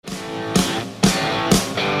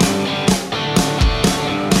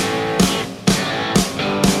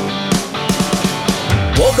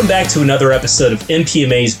Welcome back to another episode of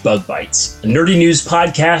NPMA's Bug Bites, a nerdy news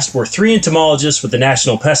podcast where three entomologists with the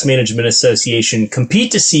National Pest Management Association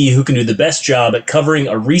compete to see who can do the best job at covering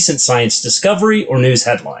a recent science discovery or news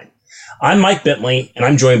headline. I'm Mike Bentley, and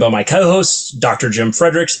I'm joined by my co-hosts, Dr. Jim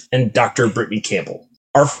Fredericks and Dr. Brittany Campbell.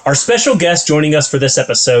 Our special guest joining us for this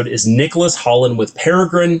episode is Nicholas Holland with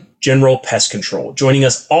Peregrine General Pest Control, joining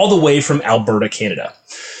us all the way from Alberta, Canada.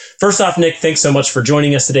 First off, Nick, thanks so much for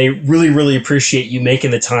joining us today. Really appreciate you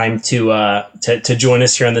making the time to join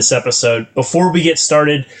us here on this episode. Before we get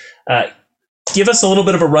started, give us a little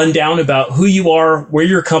bit of a rundown about who you are, where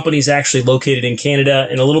your company is actually located in Canada,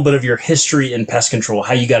 and a little bit of your history in pest control,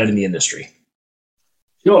 how you got into the industry.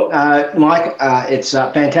 Sure, Mike. It's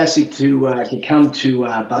fantastic to come to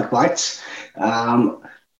Bug Bites.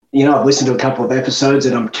 I've listened to a couple of episodes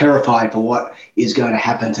and I'm terrified for what is going to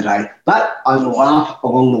happen today, but I will laugh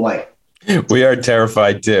along the way. We are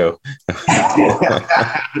terrified too.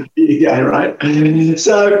 Yeah, right.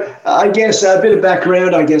 So I guess a bit of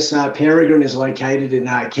background. Peregrine is located in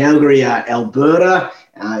Calgary, Alberta,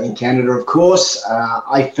 in Canada, of course.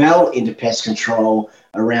 I fell into pest control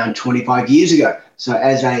around 25 years ago. So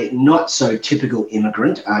as a not so typical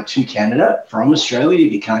immigrant to Canada from Australia,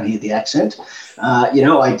 if you can't hear the accent,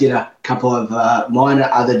 I did a couple of minor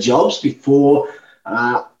other jobs before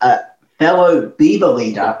a fellow beaver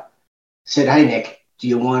leader said, "Hey, Nick, do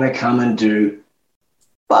you want to come and do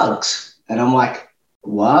bugs?" And I'm like,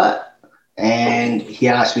 "What?" And he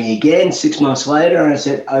asked me again 6 months later, and I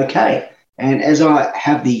said, "Okay." And as I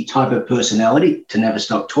have the type of personality to never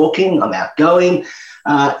stop talking, I'm outgoing,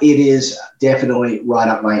 it is definitely right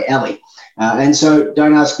up my alley. And so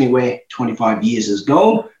don't ask me where 25 years has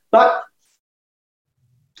gone, but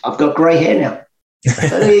I've got grey hair now.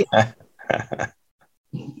 So there you go.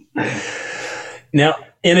 Now,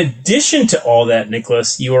 in addition to all that,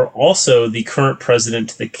 Nicholas, you are also the current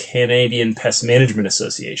president of the Canadian Pest Management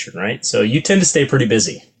Association, right? So you tend to stay pretty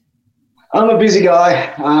busy. I'm a busy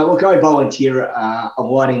guy. Look, I volunteer a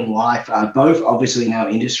lot in life, both obviously in our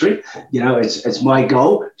industry. It's my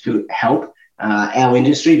goal to help our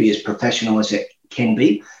industry be as professional as it can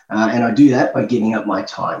be. And I do that by giving up my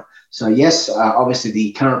time. So yes, obviously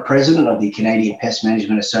the current president of the Canadian Pest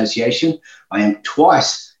Management Association. I am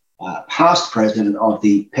twice past president of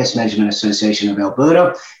the Pest Management Association of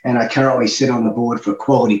Alberta. And I currently sit on the board for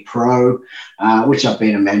Quality Pro, which I've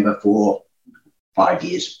been a member for 5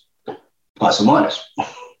 years. Plus or minus.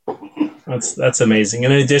 That's amazing.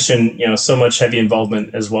 And in addition, so much heavy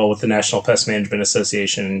involvement as well with the National Pest Management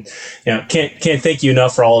Association. Can't thank you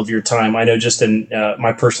enough for all of your time. I know just in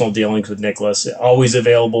my personal dealings with Nicholas, always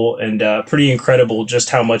available and pretty incredible just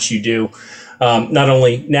how much you do, not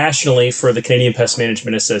only nationally for the Canadian Pest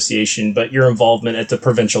Management Association, but your involvement at the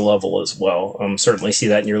provincial level as well. Certainly see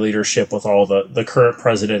that in your leadership with all the current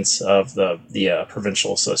presidents of the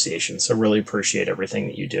provincial association. So really appreciate everything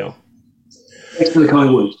that you do. Thanks for the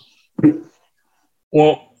kind words.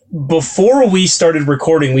 Well, before we started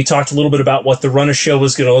recording, we talked a little bit about what the run of show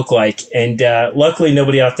was going to look like. And luckily,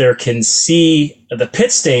 nobody out there can see the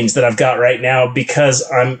pit stains that I've got right now because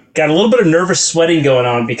I'm got a little bit of nervous sweating going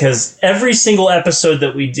on because every single episode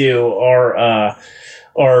that we do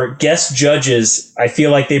our guest judges, I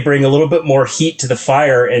feel like they bring a little bit more heat to the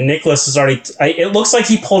fire. And Nicholas has already, it looks like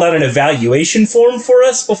he pulled out an evaluation form for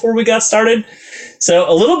us before we got started. So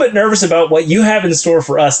a little bit nervous about what you have in store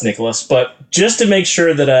for us, Nicholas, but just to make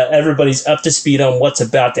sure that everybody's up to speed on what's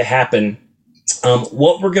about to happen,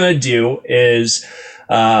 what we're going to do is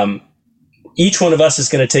each one of us is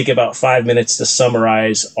going to take about 5 minutes to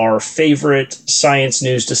summarize our favorite science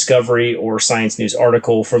news discovery or science news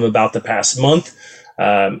article from about the past month.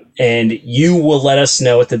 And you will let us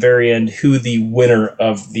know at the very end who the winner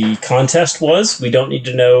of the contest was. We don't need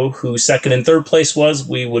to know who second and third place was.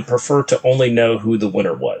 We would prefer to only know who the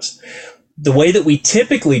winner was. The way that we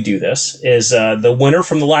typically do this is the winner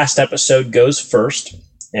from the last episode goes first.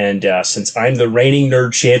 And since I'm the reigning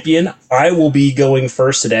nerd champion, I will be going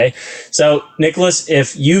first today. So, Nicholas,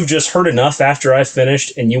 if you've just heard enough after I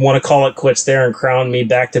finished and you want to call it quits there and crown me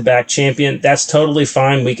back-to-back champion, that's totally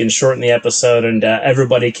fine. We can shorten the episode and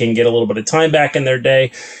everybody can get a little bit of time back in their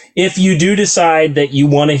day. If you do decide that you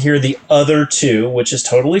want to hear the other two, which is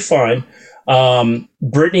totally fine,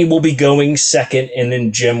 Brittany will be going second and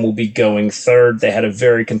then Jim will be going third. They had a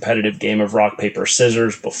very competitive game of rock, paper,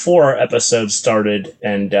 scissors before our episode started,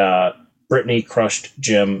 and Brittany crushed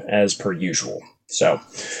Jim as per usual. So,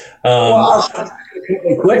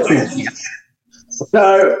 question.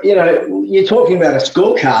 So, you're talking about a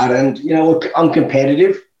scorecard and, look, I'm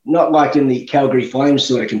competitive, not like in the Calgary Flames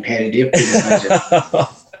sort of competitive.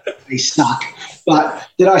 They suck. But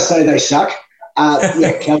did I say they suck?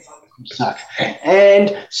 Yeah, Calgary suck.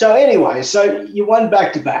 And so anyway, so you won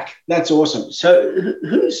back-to-back. That's awesome. So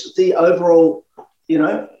who's the overall,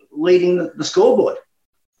 leading the scoreboard?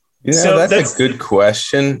 That's a good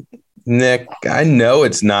question, Nick. I know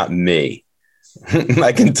it's not me.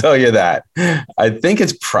 I can tell you that. I think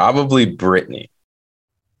it's probably Brittany.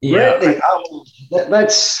 Yeah, really?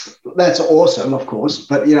 That's awesome, of course.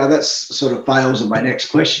 But that's sort of fails in my next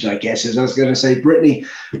question, I guess. Is I was going to say, Brittany,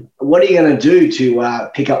 what are you going to do to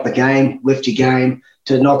pick up the game, lift your game,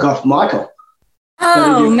 to knock off Michael?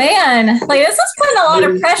 Oh man, this is putting a lot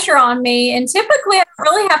of pressure on me. And typically, I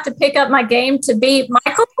really have to pick up my game to beat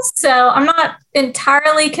Michael. So I'm not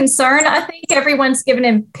entirely concerned. I think everyone's giving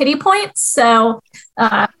him pity points. So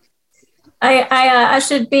I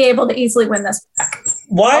should be able to easily win this back.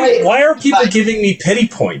 Why are people giving me pity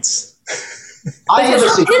points? I have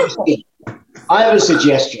a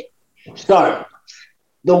suggestion. So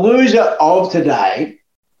the loser of today,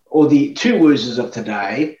 or the two losers of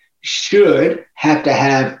today, should have to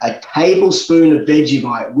have a tablespoon of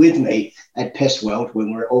Vegemite with me at Pest World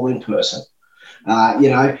when we're all in person.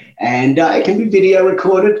 And it can be video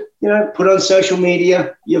recorded, put on social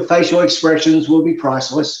media. Your facial expressions will be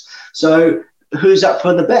priceless. So who's up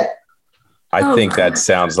for the bet? I think that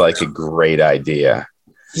sounds like a great idea.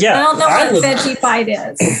 Yeah. I don't know what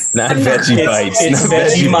Vegemite is. Not Vegemite. It's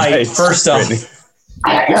Vegemite, first off.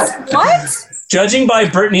 What? Judging by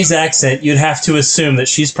Brittany's accent, you'd have to assume that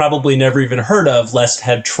she's probably never even heard of, lest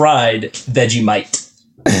have tried Vegemite.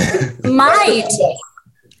 Might.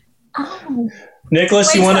 Oh.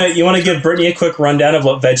 Nicholas, you want to give Brittany a quick rundown of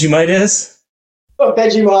what Vegemite is? Well,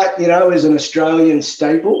 Vegemite, is an Australian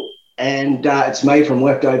staple, and it's made from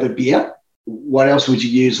leftover beer. What else would you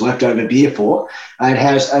use leftover beer for? It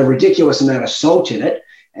has a ridiculous amount of salt in it.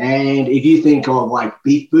 And if you think of like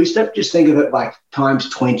Beef Booster, just think of it like times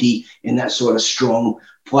 20 in that sort of strong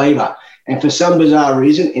flavor. And for some bizarre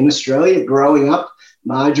reason, in Australia, growing up,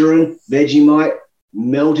 margarine, Vegemite,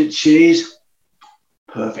 melted cheese,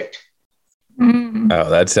 perfect. Oh,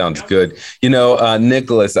 that sounds good.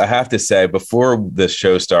 Nicholas, I have to say, before the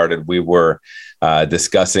show started, we were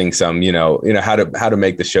discussing some, how to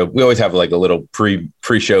make the show. We always have like a little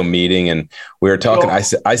pre-show meeting, and we were talking.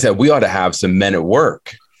 I said we ought to have some Men at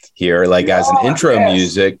Work here, like as an intro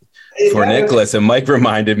music for Nicholas. And Mike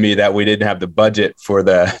reminded me that we didn't have the budget for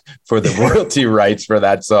the royalty rights for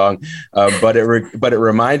that song, but it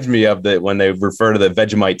reminds me of when they refer to the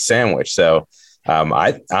Vegemite sandwich. So. I'm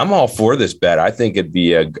all for this bet. I think it'd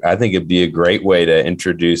be a great way to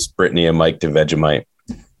introduce Brittany and Mike to Vegemite.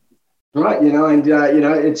 Right,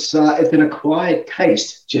 it's an acquired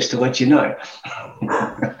taste, just to let you know.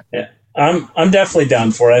 Yeah, I'm definitely down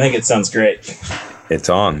for it. I think it sounds great. It's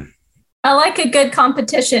on. I like a good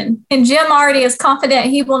competition, and Jim already is confident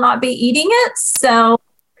he will not be eating it, so I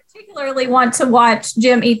particularly want to watch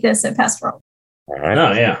Jim eat this at Pest World. All right.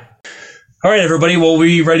 Oh yeah. All right, everybody. Well,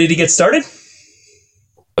 we ready to get started?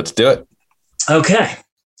 Let's do it. Okay.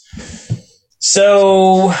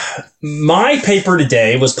 So my paper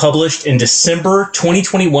today was published in December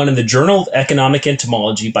 2021 in the Journal of Economic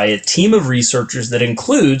Entomology by a team of researchers that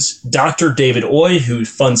includes Dr. David Oy, who,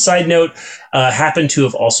 fun side note, happened to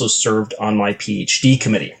have also served on my PhD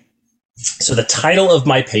committee. So the title of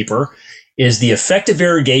my paper is The Effect of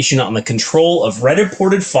Irrigation on the Control of Red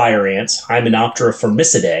Imported Fire Ants, Hymenoptera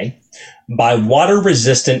formicidae, by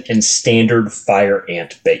water-resistant and standard fire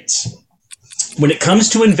ant baits. When it comes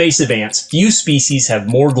to invasive ants, few species have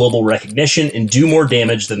more global recognition and do more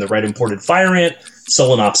damage than the red imported fire ant,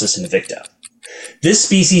 Solenopsis invicta. This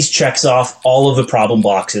species checks off all of the problem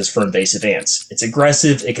boxes for invasive ants. It's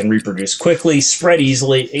aggressive, it can reproduce quickly, spread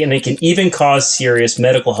easily, and it can even cause serious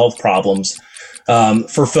medical health problems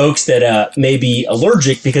for folks that may be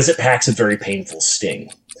allergic because it packs a very painful sting.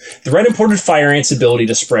 The red imported fire ant's ability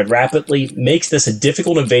to spread rapidly makes this a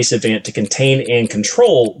difficult invasive ant to contain and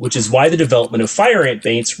control, which is why the development of fire ant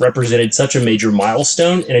baits represented such a major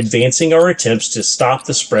milestone in advancing our attempts to stop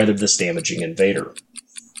the spread of this damaging invader.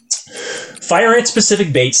 Fire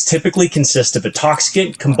ant-specific baits typically consist of a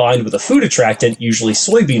toxicant combined with a food attractant, usually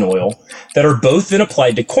soybean oil, that are both then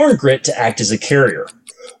applied to corn grit to act as a carrier.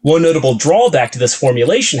 One notable drawback to this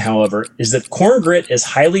formulation, however, is that corn grit is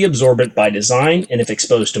highly absorbent by design, and if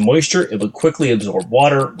exposed to moisture, it would quickly absorb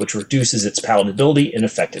water, which reduces its palatability and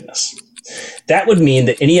effectiveness. That would mean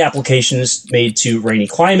that any applications made to rainy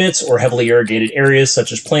climates or heavily irrigated areas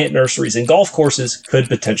such as plant nurseries and golf courses could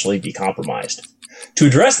potentially be compromised. To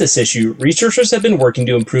address this issue, researchers have been working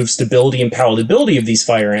to improve stability and palatability of these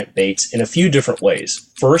fire ant baits in a few different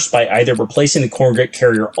ways. First, by either replacing the corn grit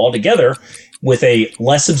carrier altogether with a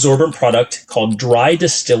less absorbent product called dry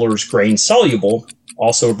distiller's grain soluble,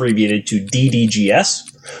 also abbreviated to DDGS,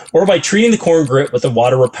 or by treating the corn grit with a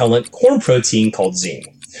water repellent corn protein called Zein.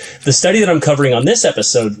 The study that I'm covering on this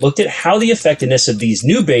episode looked at how the effectiveness of these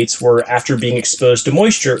new baits were after being exposed to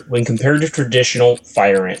moisture when compared to traditional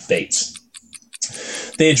fire ant baits.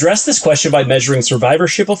 They addressed this question by measuring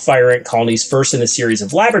survivorship of fire ant colonies first in a series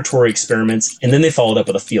of laboratory experiments, and then they followed up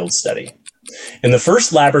with a field study. In the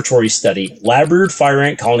first laboratory study, lab-reared fire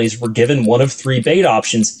ant colonies were given one of 3 bait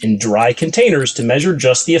options in dry containers to measure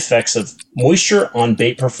just the effects of moisture on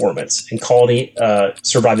bait performance, and colony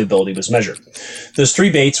survivability was measured. Those 3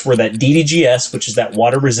 baits were that DDGS, which is that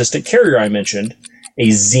water-resistant carrier I mentioned, a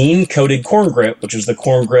Zein-coated corn grit, which is the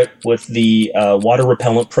corn grit with the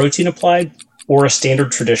water-repellent protein applied, or a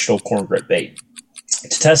standard traditional corn grit bait.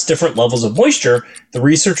 To test different levels of moisture, the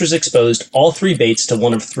researchers exposed all 3 baits to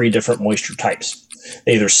one of 3 different moisture types.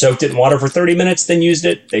 They either soaked it in water for 30 minutes, then used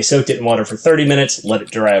it, they soaked it in water for 30 minutes, let it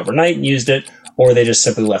dry overnight and used it, or they just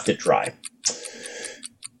simply left it dry.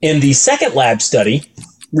 In the second lab study,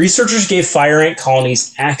 researchers gave fire ant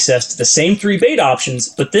colonies access to the same 3 bait options,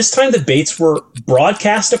 but this time the baits were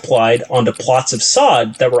broadcast applied onto plots of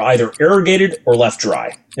sod that were either irrigated or left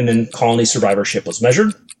dry, and then colony survivorship was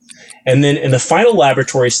measured. And then in the final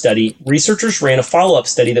laboratory study, researchers ran a follow-up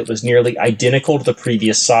study that was nearly identical to the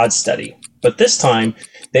previous sod study. But this time,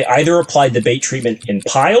 they either applied the bait treatment in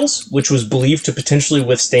piles, which was believed to potentially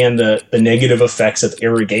withstand the negative effects of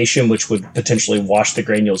irrigation, which would potentially wash the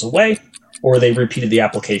granules away, or they repeated the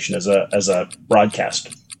application as a broadcast.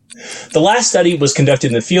 The last study was conducted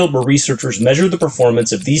in the field where researchers measured the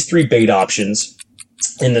performance of these 3 bait options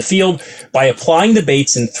in the field by applying the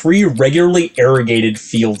baits in 3 regularly irrigated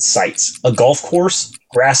field sites: a golf course,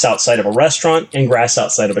 grass outside of a restaurant, and grass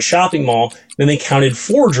outside of a shopping mall. Then they counted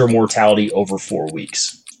forager mortality over 4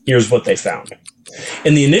 weeks. Here's what they found.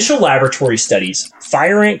 In the initial laboratory studies,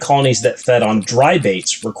 fire ant colonies that fed on dry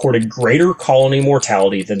baits recorded greater colony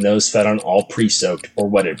mortality than those fed on all pre-soaked or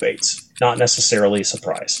wetted baits. Not necessarily a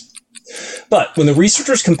surprise. But when the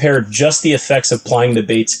researchers compared just the effects of applying the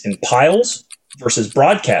baits in piles versus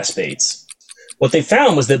broadcast baits, what they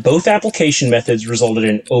found was that both application methods resulted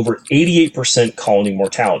in over 88% colony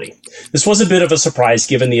mortality. This was a bit of a surprise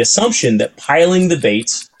given the assumption that piling the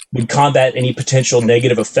baits would combat any potential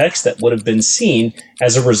negative effects that would have been seen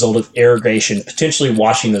as a result of irrigation, potentially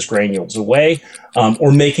washing those granules away,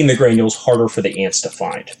 or making the granules harder for the ants to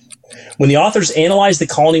find. When the authors analyzed the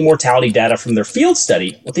colony mortality data from their field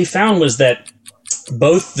study, what they found was that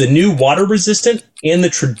both the new water-resistant and the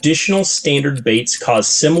traditional standard baits caused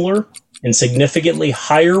similar and significantly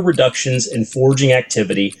higher reductions in foraging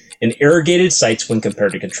activity in irrigated sites when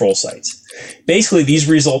compared to control sites. Basically, these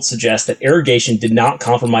results suggest that irrigation did not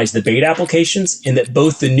compromise the bait applications, and that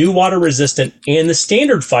both the new water-resistant and the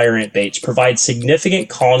standard fire ant baits provide significant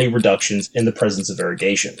colony reductions in the presence of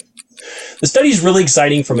irrigation. The study is really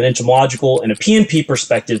exciting from an entomological and a P&P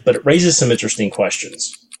perspective, but it raises some interesting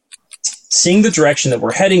questions. Seeing the direction that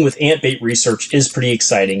we're heading with ant bait research is pretty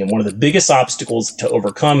exciting, and one of the biggest obstacles to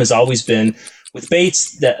overcome has always been with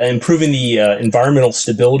baits that improving the environmental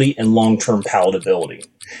stability and long-term palatability.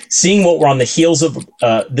 Seeing what we're on the heels of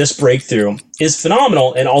this breakthrough is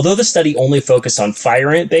phenomenal, and although the study only focused on fire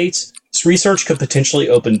ant baits, this research could potentially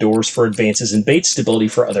open doors for advances in bait stability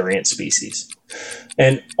for other ant species.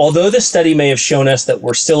 And although this study may have shown us that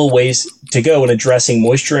we're still a ways to go in addressing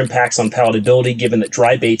moisture impacts on palatability, given that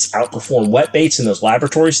dry baits outperform wet baits in those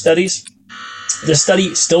laboratory studies, this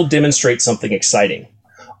study still demonstrates something exciting.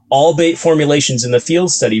 All bait formulations in the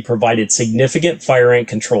field study provided significant fire ant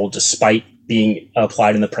control despite being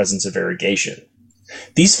applied in the presence of irrigation.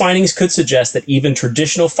 These findings could suggest that even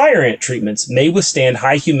traditional fire ant treatments may withstand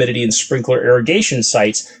high humidity and sprinkler irrigation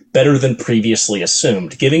sites better than previously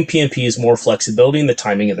assumed, giving P&Ps more flexibility in the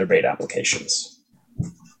timing of their bait applications.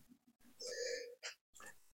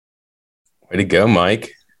 Way to go,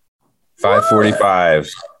 Mike. 5:45.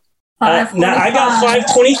 Now I got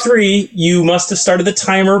 5:23. You must have started the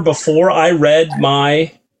timer before I read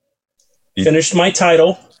finished my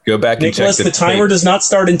title. Go back and Nicholas, check the timer does not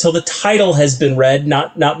start until the title has been read,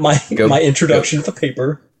 not my introduction to the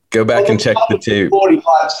paper. Go back and check the tape.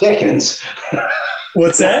 45 seconds.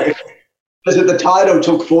 What's that? Because the title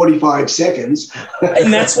took 45 seconds.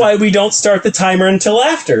 And that's why we don't start the timer until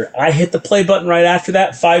after. I hit the play button right after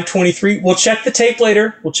that, 5:23. We'll check the tape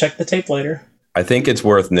later. I think it's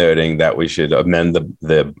worth noting that we should amend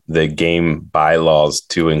the game bylaws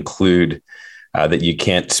to include that you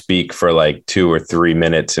can't speak for like 2 or 3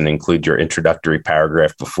 minutes and include your introductory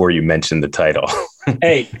paragraph before you mention the title.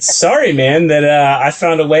 Hey, sorry, man, that I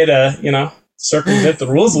found a way to, circumvent the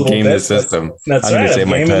rules a little bit. Game the system. That's I'm right. Say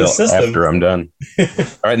my title after I'm done. All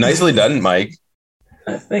right. Nicely done, Mike.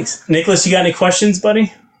 Thanks. Nicholas, you got any questions,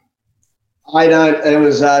 buddy? I don't. It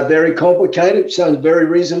was very complicated. Sounds very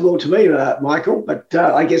reasonable to me, Michael. But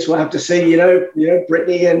I guess we'll have to see.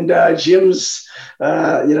 Brittany and Jim's,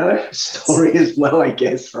 story as well. I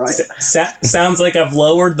guess, right? Sounds like I've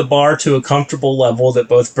lowered the bar to a comfortable level that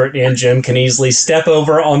both Brittany and Jim can easily step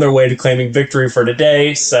over on their way to claiming victory for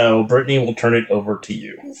today. So, Brittany, we'll turn it over to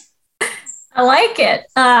you. I like it.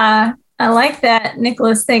 I like that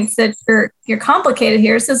Nicholas thinks that you're complicated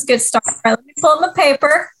here. So it's a good start. All right, let me pull up my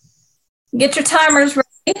paper. Get your timers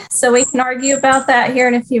ready so we can argue about that here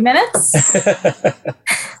in a few minutes.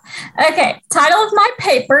 Okay, title of my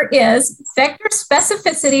paper is Vector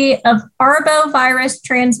Specificity of Arbovirus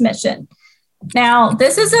Transmission. Now,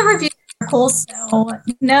 this is a review article, so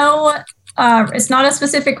no, it's not a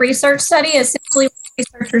specific research study. Essentially, what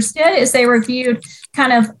researchers did is they reviewed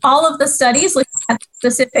kind of all of the studies looking at a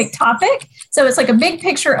specific topic. So it's like a big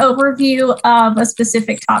picture overview of a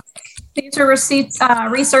specific topic. These are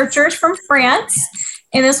researchers from France,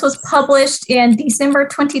 and this was published in December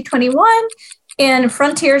 2021 in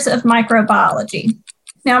Frontiers of Microbiology.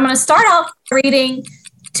 Now, I'm going to start off reading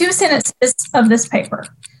 2 sentences of this paper.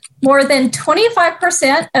 More than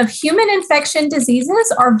 25% of human infection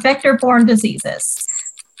diseases are vector-borne diseases.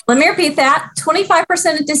 Let me repeat that.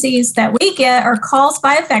 25% of disease that we get are caused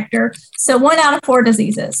by a vector, so 1 out of 4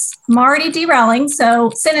 diseases. I'm already derailing,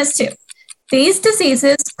 so sentence 2. These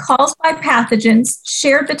diseases caused by pathogens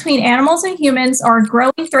shared between animals and humans are a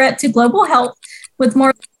growing threat to global health with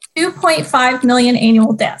more than 2.5 million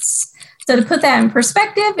annual deaths. So to put that in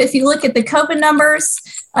perspective, if you look at the COVID numbers,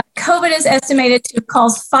 COVID is estimated to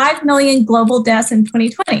cause 5 million global deaths in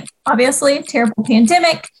 2020. Obviously, a terrible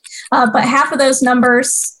pandemic, but half of those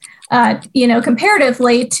numbers,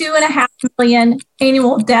 comparatively, 2.5 million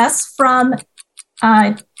annual deaths from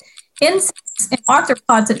insects and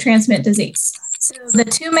arthropods that transmit disease. So the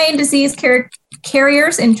 2 main disease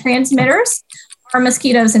carriers and transmitters are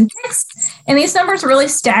mosquitoes and ticks. And these numbers are really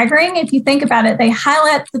staggering. If you think about it, they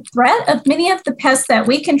highlight the threat of many of the pests that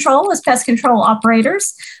we control as pest control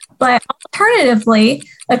operators. But alternatively,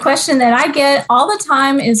 a question that I get all the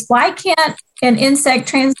time is, why can't an insect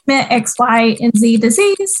transmit X, Y, and Z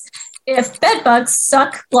disease? If bed bugs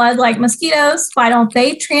suck blood like mosquitoes, why don't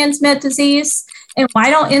they transmit disease? And why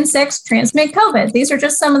don't insects transmit COVID? These are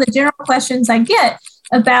just some of the general questions I get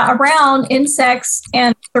around insects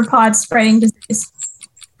and arthropods spreading disease.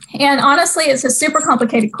 And honestly, it's a super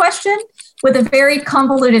complicated question with a very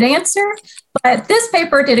convoluted answer. But this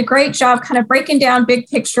paper did a great job kind of breaking down big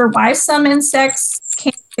picture why some insects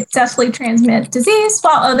can successfully transmit disease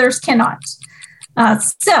while others cannot.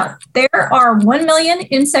 So there are 1 million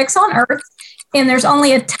insects on Earth, and there's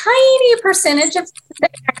only a tiny percentage of them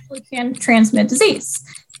that actually can transmit disease.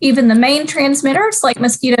 Even the main transmitters, like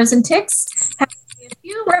mosquitoes and ticks, have a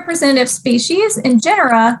few representative species and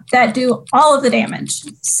genera that do all of the damage.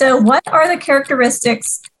 So what are the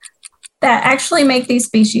characteristics that actually make these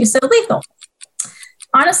species so lethal?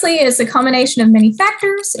 Honestly, it's a combination of many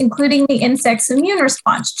factors, including the insect's immune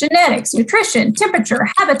response, genetics, nutrition, temperature,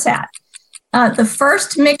 habitat. The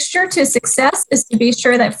first mixture to success is to be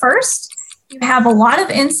sure that first, you have a lot of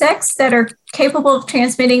insects that are capable of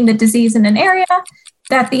transmitting the disease in an area,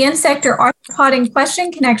 that the insect or arthropod in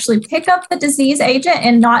question can actually pick up the disease agent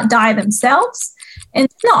and not die themselves. And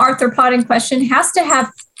the arthropod in question has to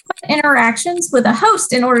have interactions with a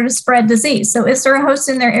host in order to spread disease. So is there a host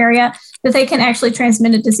in their area that they can actually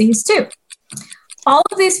transmit a disease to? All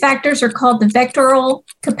of these factors are called the vectoral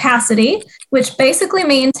capacity, which basically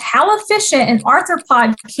means how efficient an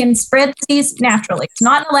arthropod can spread disease naturally. It's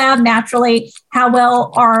not in a lab naturally. How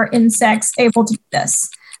well are insects able to do this?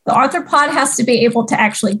 The arthropod has to be able to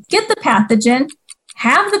actually get the pathogen,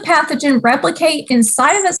 have the pathogen replicate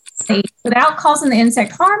inside of its body without causing the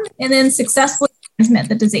insect harm, and then successfully transmit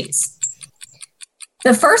the disease.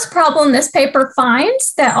 The first problem this paper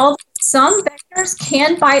finds that although some vectors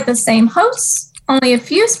can bite the same hosts, only a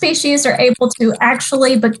few species are able to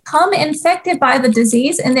actually become infected by the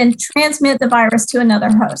disease and then transmit the virus to another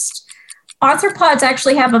host. Arthropods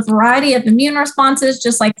actually have a variety of immune responses,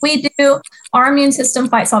 just like we do. Our immune system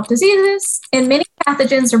fights off diseases, and many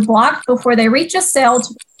pathogens are blocked before they reach a cell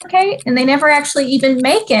to replicate, and they never actually even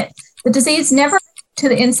make it. The disease never to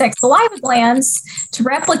the insect's saliva glands to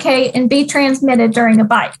replicate and be transmitted during a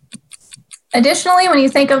bite. Additionally, when you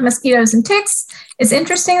think of mosquitoes and ticks, it's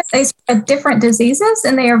interesting that they spread different diseases,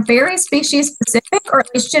 and they are very species specific, or at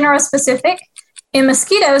least genera specific. In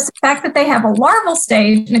mosquitoes, the fact that they have a larval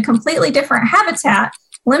stage in a completely different habitat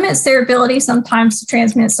limits their ability sometimes to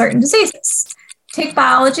transmit certain diseases. Tick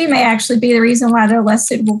biology may actually be the reason why they're less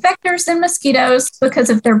suitable vectors than mosquitoes because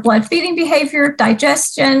of their blood feeding behavior,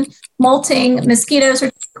 digestion, molting. Mosquitoes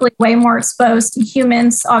are typically way more exposed to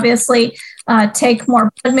humans, obviously. Take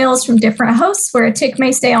more blood meals from different hosts, where a tick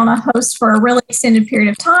may stay on a host for a really extended period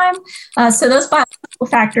of time. So those biological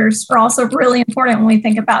factors are also really important when we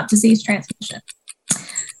think about disease transmission.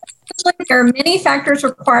 There are many factors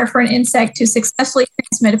required for an insect to successfully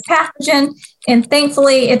transmit a pathogen, and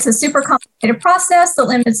thankfully, it's a super complicated process that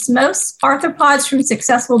limits most arthropods from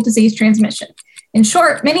successful disease transmission. In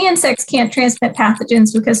short, many insects can't transmit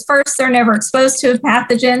pathogens because first, they're never exposed to a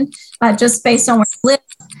pathogen just based on where they live.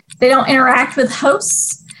 They don't interact with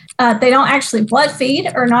hosts. They don't actually blood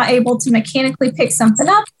feed or not able to mechanically pick something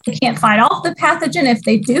up. They can't fight off the pathogen if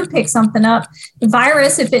they do pick something up. The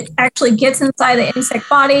virus, if it actually gets inside the insect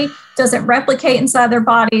body, doesn't replicate inside their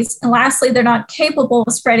bodies. And lastly, they're not capable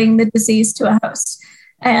of spreading the disease to a host.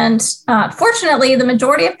 And fortunately, the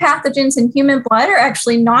majority of pathogens in human blood are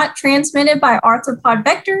actually not transmitted by arthropod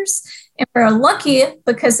vectors. And we're lucky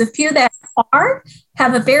because the few that are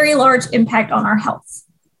have a very large impact on our health.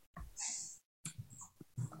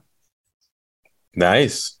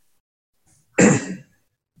 Nice.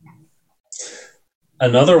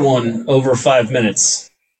 Another one over 5 minutes.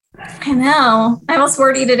 I know. I was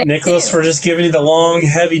wordy today. Nicholas, for just giving you the long,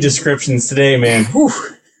 heavy descriptions today, man. Whew.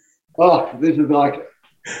 Oh, this is like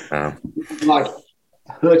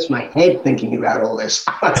hurts my head thinking about all this.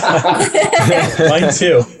 Mine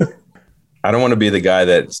too. I don't want to be the guy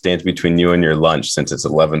that stands between you and your lunch since it's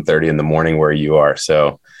 11:30 in the morning where you are.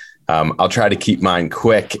 So I'll try to keep mine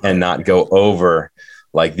quick and not go over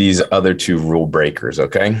like these other two rule breakers.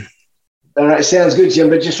 Okay. All right. Sounds good, Jim.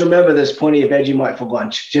 But just remember, there's plenty of Vegemite for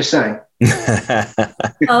lunch. Just saying.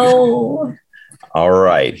 Oh. All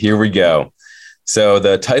right. Here we go. So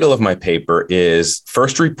the title of my paper is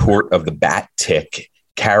First Report of the Bat Tick,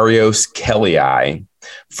 Carios kellii,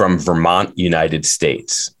 from Vermont, United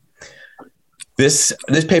States. This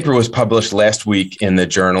paper was published last week in the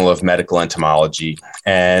Journal of Medical Entomology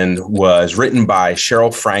and was written by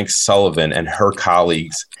Cheryl Franks Sullivan and her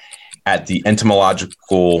colleagues at the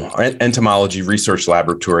Entomology Research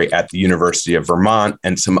Laboratory at the University of Vermont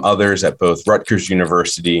and some others at both Rutgers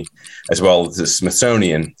University as well as the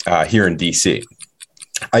Smithsonian here in DC.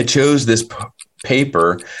 I chose this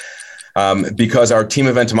paper because our team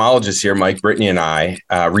of entomologists here, Mike, Brittany, and I,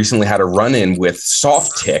 recently had a run-in with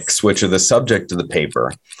soft ticks, which are the subject of the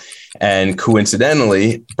paper. And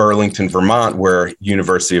coincidentally, Burlington, Vermont, where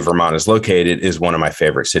University of Vermont is located, is one of my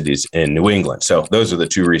favorite cities in New England. So those are the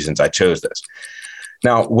two reasons I chose this.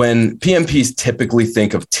 Now, when PMPs typically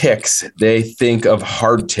think of ticks, they think of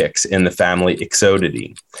hard ticks in the family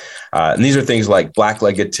Ixodidae. And these are things like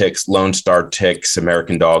black-legged ticks, Lone Star ticks,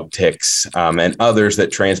 American dog ticks, and others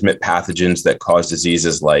that transmit pathogens that cause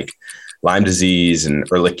diseases like Lyme disease and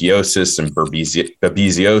ehrlichiosis and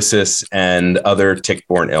babesiosis and other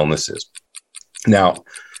tick-borne illnesses. Now,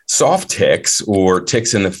 soft ticks or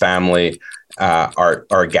ticks in the family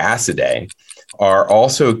Argacidae are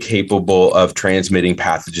also capable of transmitting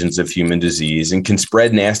pathogens of human disease and can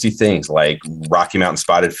spread nasty things like Rocky Mountain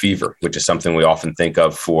spotted fever, which is something we often think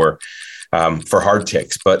of for hard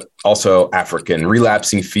ticks, but also African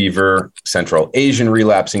relapsing fever, Central Asian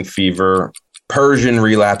relapsing fever, Persian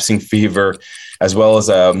relapsing fever, as well as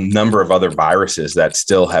a number of other viruses that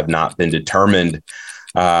still have not been determined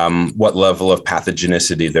what level of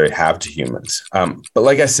pathogenicity they have to humans. But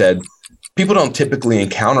like I said, people don't typically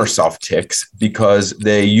encounter soft ticks because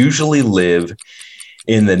they usually live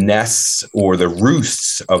in the nests or the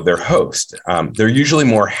roosts of their host. They're usually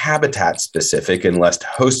more habitat specific and less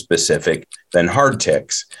host specific than hard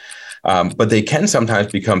ticks. But they can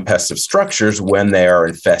sometimes become pests of structures when they are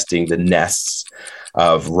infesting the nests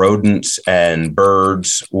of rodents and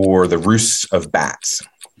birds or the roosts of bats.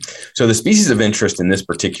 So the species of interest in this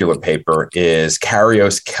particular paper is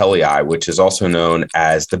Carios kellii, which is also known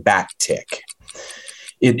as the bat tick.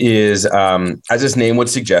 It is, as its name would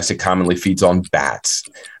suggest, it commonly feeds on bats,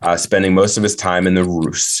 spending most of its time in the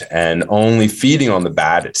roosts and only feeding on the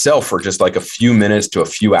bat itself for just like a few minutes to a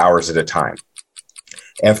few hours at a time.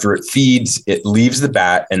 After it feeds, it leaves the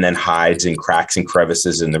bat and then hides in cracks and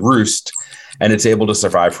crevices in the roost, and it's able to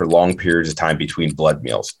survive for long periods of time between blood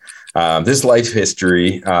meals. This life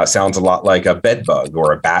history sounds a lot like a bed bug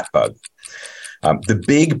or a bat bug. The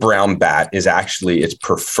big brown bat is actually its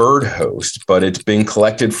preferred host, but it's been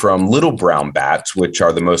collected from little brown bats, which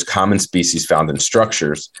are the most common species found in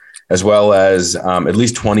structures, as well as at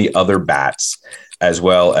least 20 other bats, as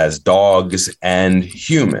well as dogs and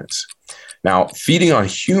humans. Now, feeding on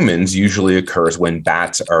humans usually occurs when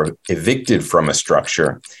bats are evicted from a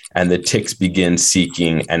structure and the ticks begin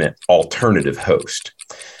seeking an alternative host.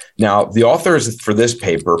 Now, the authors for this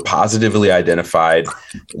paper positively identified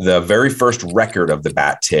the very first record of the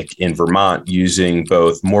bat tick in Vermont using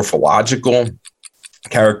both morphological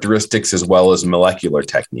characteristics as well as molecular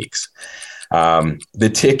techniques.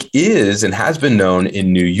 The tick is and has been known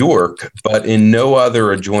in New York, but in no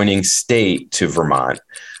other adjoining state to Vermont.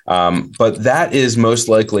 But that is most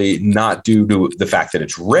likely not due to the fact that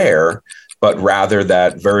it's rare, but rather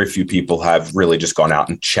that very few people have really just gone out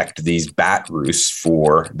and checked these bat roosts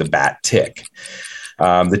for the bat tick.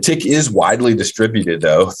 The tick is widely distributed,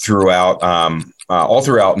 though, throughout all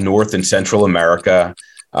throughout North and Central America,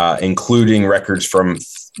 including records from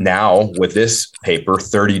now, with this paper,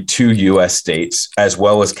 32 U.S. states, as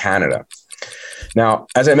well as Canada. Now,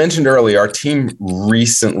 as I mentioned earlier, our team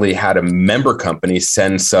recently had a member company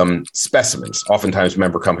send some specimens. Oftentimes,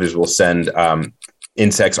 member companies will send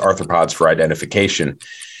insects, arthropods for identification.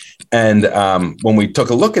 And when we took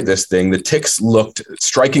a look at this thing, the ticks looked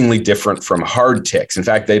strikingly different from hard ticks. In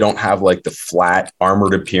fact, they don't have like the flat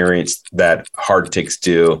armored appearance that hard ticks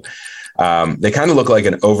do. They kind of look like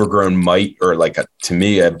an overgrown mite, or like, to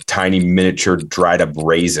me, a tiny miniature dried up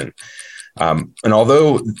raisin. And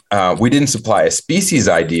although we didn't supply a species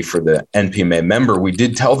ID for the NPMA member, we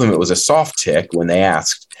did tell them it was a soft tick when they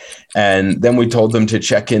asked. And then we told them to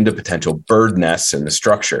check into potential bird nests in the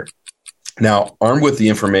structure. Now, armed with the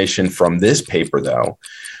information from this paper, though,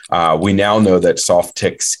 we now know that soft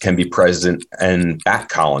ticks can be present in bat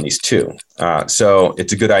colonies, too. So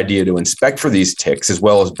it's a good idea to inspect for these ticks as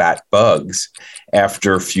well as bat bugs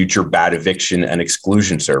after future bat eviction and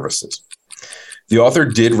exclusion services. The author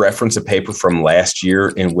did reference a paper from last year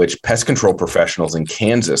in which pest control professionals in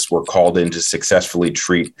Kansas were called in to successfully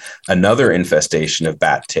treat another infestation of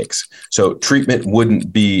bat ticks. So treatment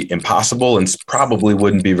wouldn't be impossible and probably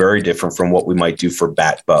wouldn't be very different from what we might do for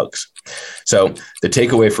bat bugs. So the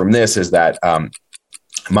takeaway from this is that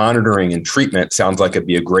monitoring and treatment sounds like it'd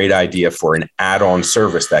be a great idea for an add-on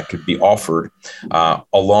service that could be offered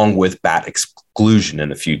along with bat exclusion in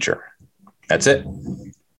the future. That's it.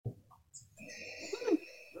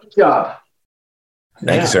 Job.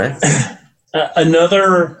 Thank you, sir.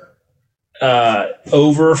 Another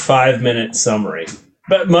over 5 minute summary,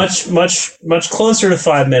 but much closer to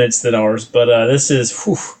 5 minutes than ours. But this is,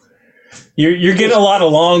 you're getting a lot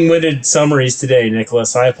of long-winded summaries today,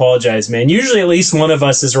 Nicholas. I apologize, man. Usually, at least one of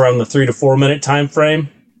us is around the 3 to 4 minute time frame.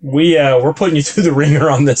 We're putting you through the ringer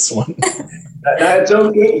on this one. It's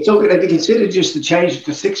okay. It's okay. Have you considered just to change it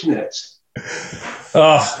to 6 minutes?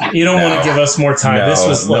 Oh, you don't want to give us more time. This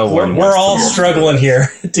was we're all struggling here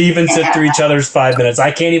to even sit through each other's 5 minutes.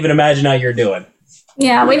 I can't even imagine how you're doing.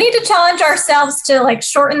 Yeah, we need to challenge ourselves to like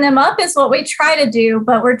shorten them up is what we try to do,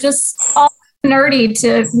 but we're just all nerdy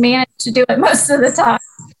to manage to do it most of the time.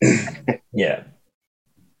 Yeah.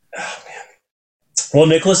 Oh, man. Well,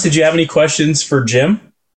 Nicholas, did you have any questions for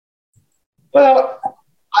Jim? Well,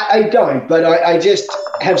 I don't, but I just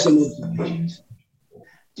have some observations.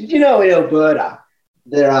 Did you know in Alberta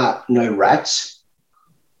there are no rats,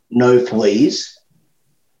 no fleas,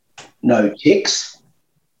 no ticks,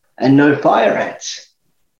 and no fire ants?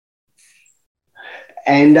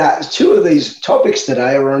 And two of these topics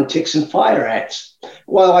today are on ticks and fire ants.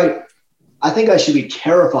 Well, I think I should be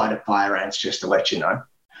terrified of fire ants, just to let you know,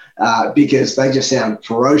 because they just sound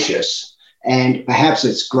ferocious. And perhaps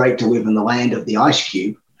it's great to live in the land of the ice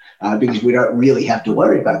cube because we don't really have to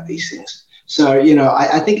worry about these things. So,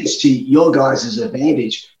 I think it's to your guys'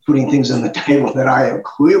 advantage putting things on the table that I am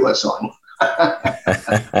clueless on.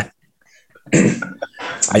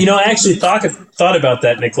 I actually thought about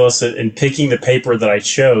that, Nicholas, in picking the paper that I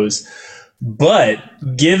chose. But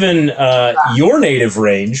given your native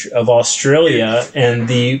range of Australia and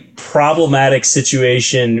the problematic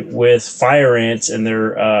situation with fire ants and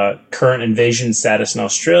their current invasion status in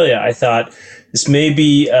Australia, I thought this may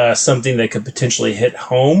be something that could potentially hit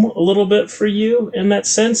home a little bit for you in that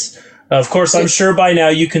sense. Of course, I'm sure by now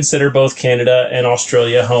you consider both Canada and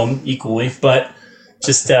Australia home equally, but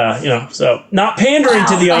just, so not pandering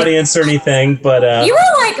to the audience or anything, but... you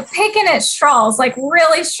were like picking at straws, like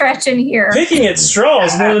really stretching here. Picking at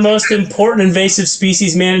straws, one of the most important invasive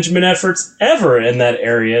species management efforts ever in that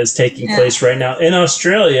area is taking place right now in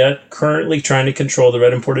Australia, currently trying to control the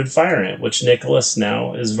red imported fire ant, which Nicholas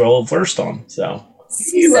now is well versed on. So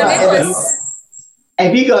Nicholas,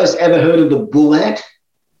 have you guys ever heard of the bull ant?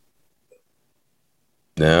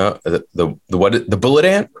 No, the what? The bullet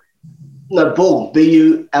ant? No, bull,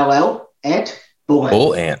 B-U-L-L, ant, bull ant.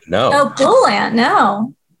 Bull ant, no. Oh, bull ant,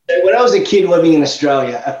 no. When I was a kid living in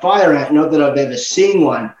Australia, a fire ant, not that I've ever seen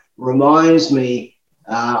one, reminds me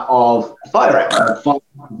of a fire ant,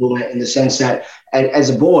 in the sense that as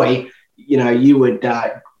a boy, you would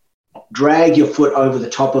drag your foot over the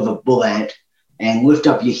top of a bull ant and lift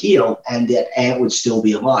up your heel, and that ant would still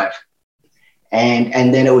be alive.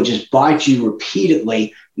 And then it would just bite you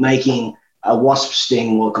repeatedly, making a wasp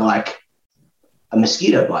sting look like a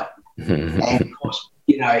mosquito bite. And of course,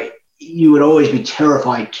 you would always be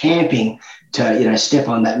terrified camping to, step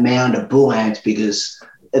on that mound of bull ants because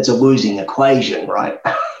it's a losing equation, right?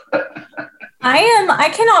 I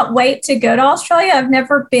cannot wait to go to Australia. I've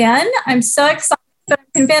never been. I'm so excited, but I'm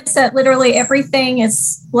convinced that literally everything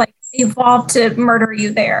is like evolved to murder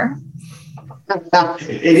you there.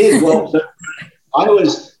 It is. Well, so I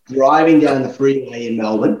was driving down the freeway in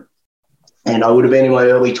Melbourne, and I would have been in my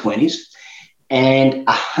early 20s, and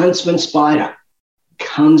a huntsman spider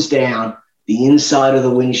comes down the inside of the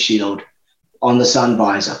windshield on the sun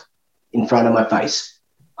visor in front of my face.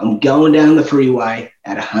 I'm going down the freeway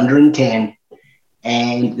at 110,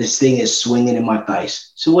 and this thing is swinging in my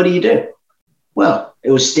face. So what do? Well,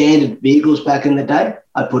 it was standard vehicles back in the day.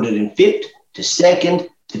 I put it in fifth to second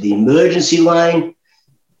to the emergency lane,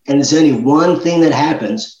 and there's only one thing that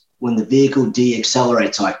happens when the vehicle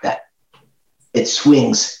deaccelerates like that. It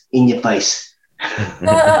swings in your face.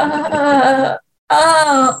 I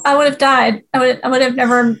would have died. I would have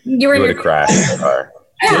never. You would have crashed the car.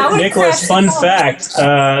 Yeah, Nicholas, fun fact,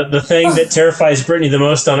 the thing that terrifies Brittany the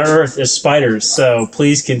most on earth is spiders. So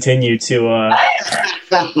please continue to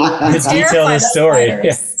detail this story.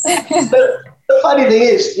 Yeah. The funny thing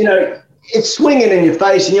is, it's swinging in your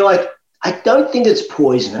face and you're like, I don't think it's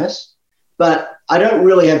poisonous, but I don't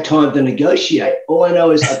really have time to negotiate. All I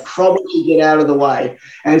know is I probably should get out of the way.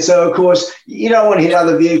 And so, of course, you don't want to hit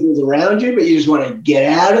other vehicles around you, but you just want to get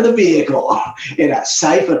out of the vehicle in a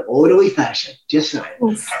safe and orderly fashion. Just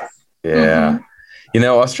saying. Yeah.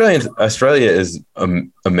 Australia is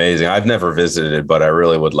amazing. I've never visited, but I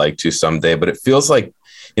really would like to someday. But it feels like,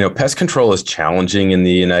 pest control is challenging in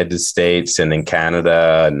the United States and in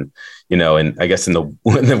Canada and, and I guess in the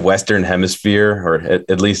Western hemisphere, or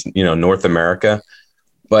at least, North America.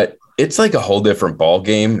 But it's like a whole different ball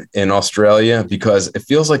game in Australia because it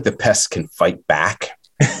feels like the pests can fight back.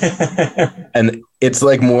 And it's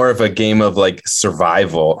like more of a game of like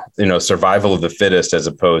survival of the fittest, as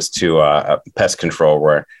opposed to pest control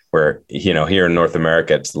where, here in North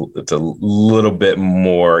America, it's a little bit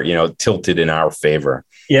more, tilted in our favor.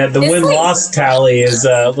 Yeah. The win-loss tally is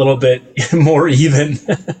a little bit more even.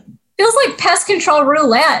 Feels like pest control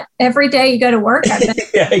roulette every day you go to work.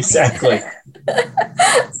 Yeah, exactly.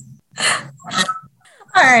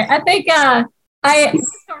 All right. I think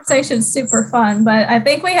this conversation is super fun, but I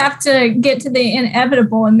think we have to get to the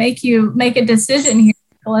inevitable and make a decision here,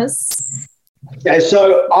 Nicholas. Okay,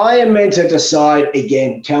 so I am meant to decide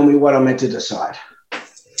again. Tell me what I'm meant to decide.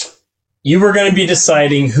 You were going to be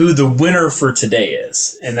deciding who the winner for today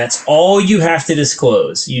is, and that's all you have to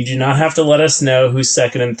disclose. You do not have to let us know who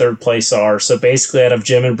second and third place are. So basically, out of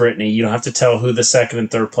Jim and Brittany, you don't have to tell who the second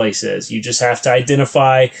and third place is. You just have to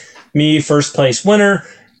identify me, first place winner.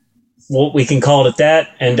 Well, we can call it that,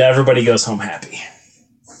 and everybody goes home happy.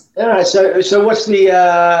 All right. So what's the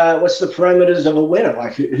parameters of a winner?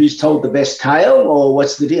 Like who's told the best tale, or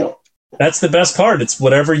what's the deal? That's the best part. It's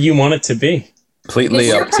whatever you want it to be.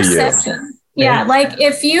 Completely up to you. Yeah, like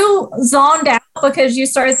if you zoned out because you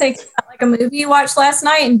started thinking about like a movie you watched last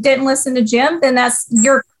night and didn't listen to Jim, then that's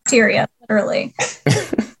your criteria, literally.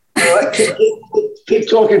 Keep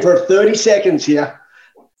talking for 30 seconds here.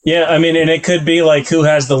 Yeah, I mean, and it could be like who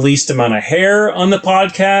has the least amount of hair on the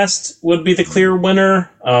podcast would be the clear winner.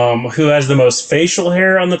 Who has the most facial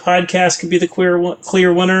hair on the podcast could be the clear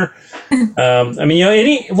winner. I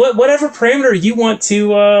mean, whatever parameter you want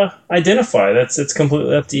to identify, it's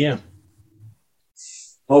completely up to you.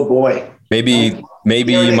 Oh boy, maybe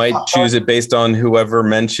you might choose it based on whoever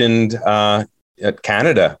mentioned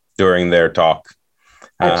Canada during their talk.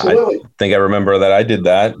 Absolutely, I think I remember that I did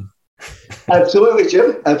that. Absolutely,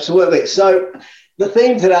 Jim. Absolutely. So the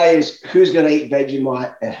theme today is who's going to eat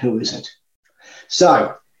Vegemite and who isn't.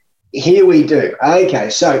 So here we do. Okay,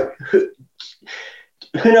 so who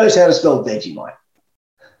knows how to spell Vegemite?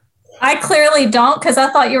 I clearly don't, because I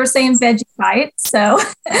thought you were saying Vegemite, so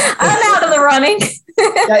I'm out of the running.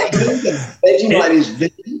 Vegemite is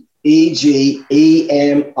V-E-G-E-M-I-T-E.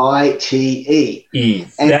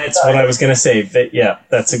 That's what I was going to say. Yeah,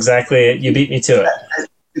 that's exactly it. You beat me to it.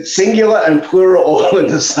 It's singular and plural all in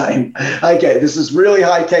the same. Okay, this is really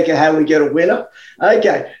high tech and how we get a winner.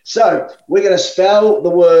 Okay, so we're going to spell the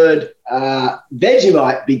word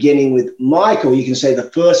Vegemite beginning with Michael. You can say the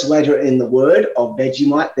first letter in the word of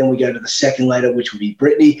Vegemite. Then we go to the second letter, which would be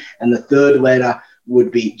Brittany, and the third letter would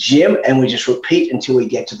be Jim. And we just repeat until we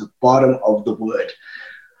get to the bottom of the word.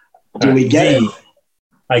 Do we get it?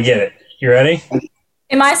 I get it. You ready?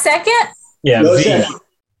 Am I second? Yeah, No V. second.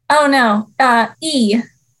 Oh, no. E.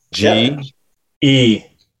 G, Yep. E.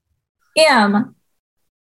 M.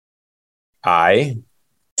 I,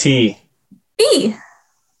 T. B.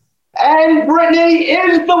 And Brittany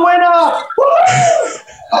is the winner.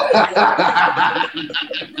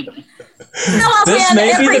 This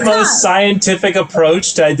may be the most scientific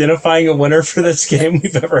approach to identifying a winner for this game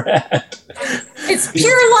we've ever had. It's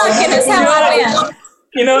pure luck, and it's how I win.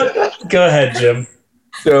 You know, go ahead, Jim.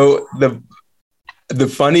 So the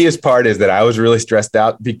funniest part is that I was really stressed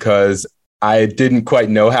out because I didn't quite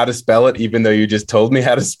know how to spell it, even though you just told me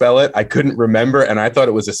how to spell it. I couldn't remember, and I thought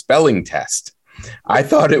it was a spelling test. I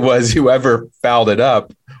thought it was whoever fouled it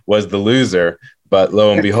up was the loser, but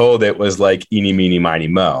lo and behold, it was like eeny, meeny, miny,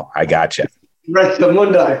 mo. I gotcha.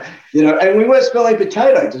 Rectamundo, and we were spelling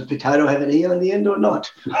potato. Does potato have an E on the end or not?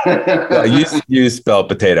 Well, you spell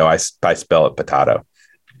potato. I spell it potato.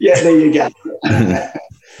 Yeah, there you go.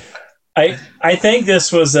 I think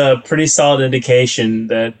this was a pretty solid indication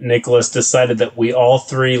that Nicholas decided that we all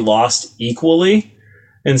three lost equally.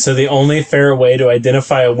 And so the only fair way to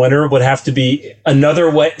identify a winner would have to be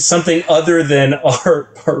another way, something other than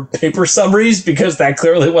our paper summaries, because that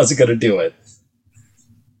clearly wasn't going to do it.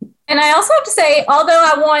 And I also have to say, although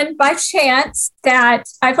I won by chance, that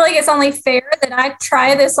I feel like it's only fair that I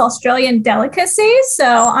try this Australian delicacy. So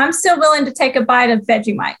I'm still willing to take a bite of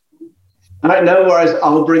Vegemite. All right, no worries.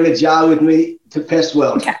 I'll bring a jar with me to Pest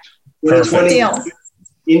World. Okay. Perfect. Deal.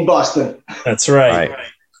 In Boston. That's right.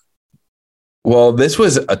 Well, this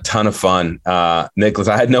was a ton of fun, Nicholas.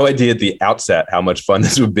 I had no idea at the outset how much fun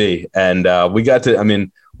this would be. And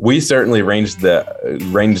we certainly ranged a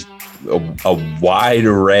wide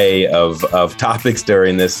array of topics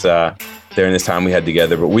during this time we had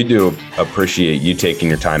together. But we do appreciate you taking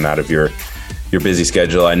your time out of your busy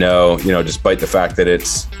schedule. I know, despite the fact that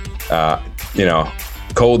it's,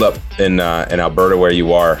 cold up in Alberta where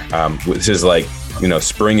you are, this is like,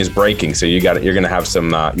 spring is breaking. So you're going to have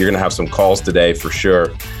some calls today for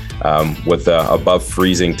sure, with above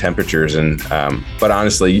freezing temperatures. But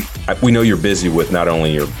honestly, we know you're busy with not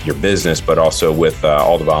only your business, but also with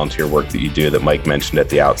all the volunteer work that you do that Mike mentioned at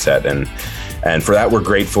the outset. And for that, we're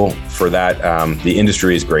grateful for that. The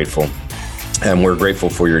industry is grateful, and we're grateful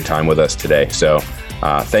for your time with us today. So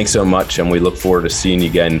thanks so much. And we look forward to seeing you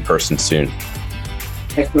again in person soon.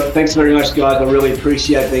 Excellent. Thanks very much, guys. I really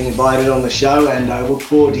appreciate being invited on the show, and I look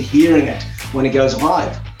forward to hearing it when it goes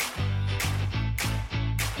live.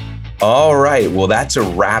 All right. Well, that's a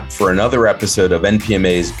wrap for another episode of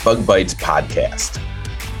NPMA's Bug Bites podcast.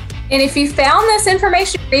 And if you found this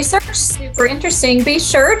information research super interesting, be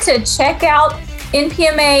sure to check out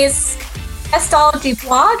NPMA's Pestology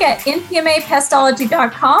blog at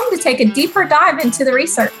npmapestology.com to take a deeper dive into the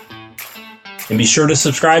research. And be sure to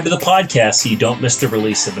subscribe to the podcast so you don't miss the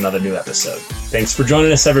release of another new episode. Thanks for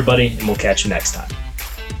joining us, everybody, and we'll catch you next time.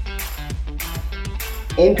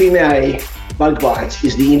 NPMA Bug Bites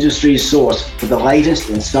is the industry's source for the latest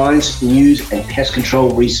in science, news, and pest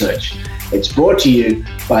control research. It's brought to you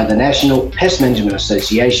by the National Pest Management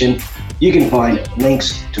Association. You can find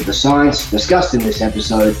links to the science discussed in this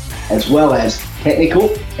episode, as well as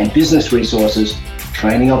technical and business resources,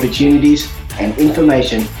 training opportunities, and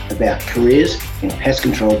information about careers in pest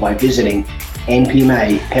control by visiting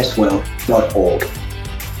npmapestworld.org.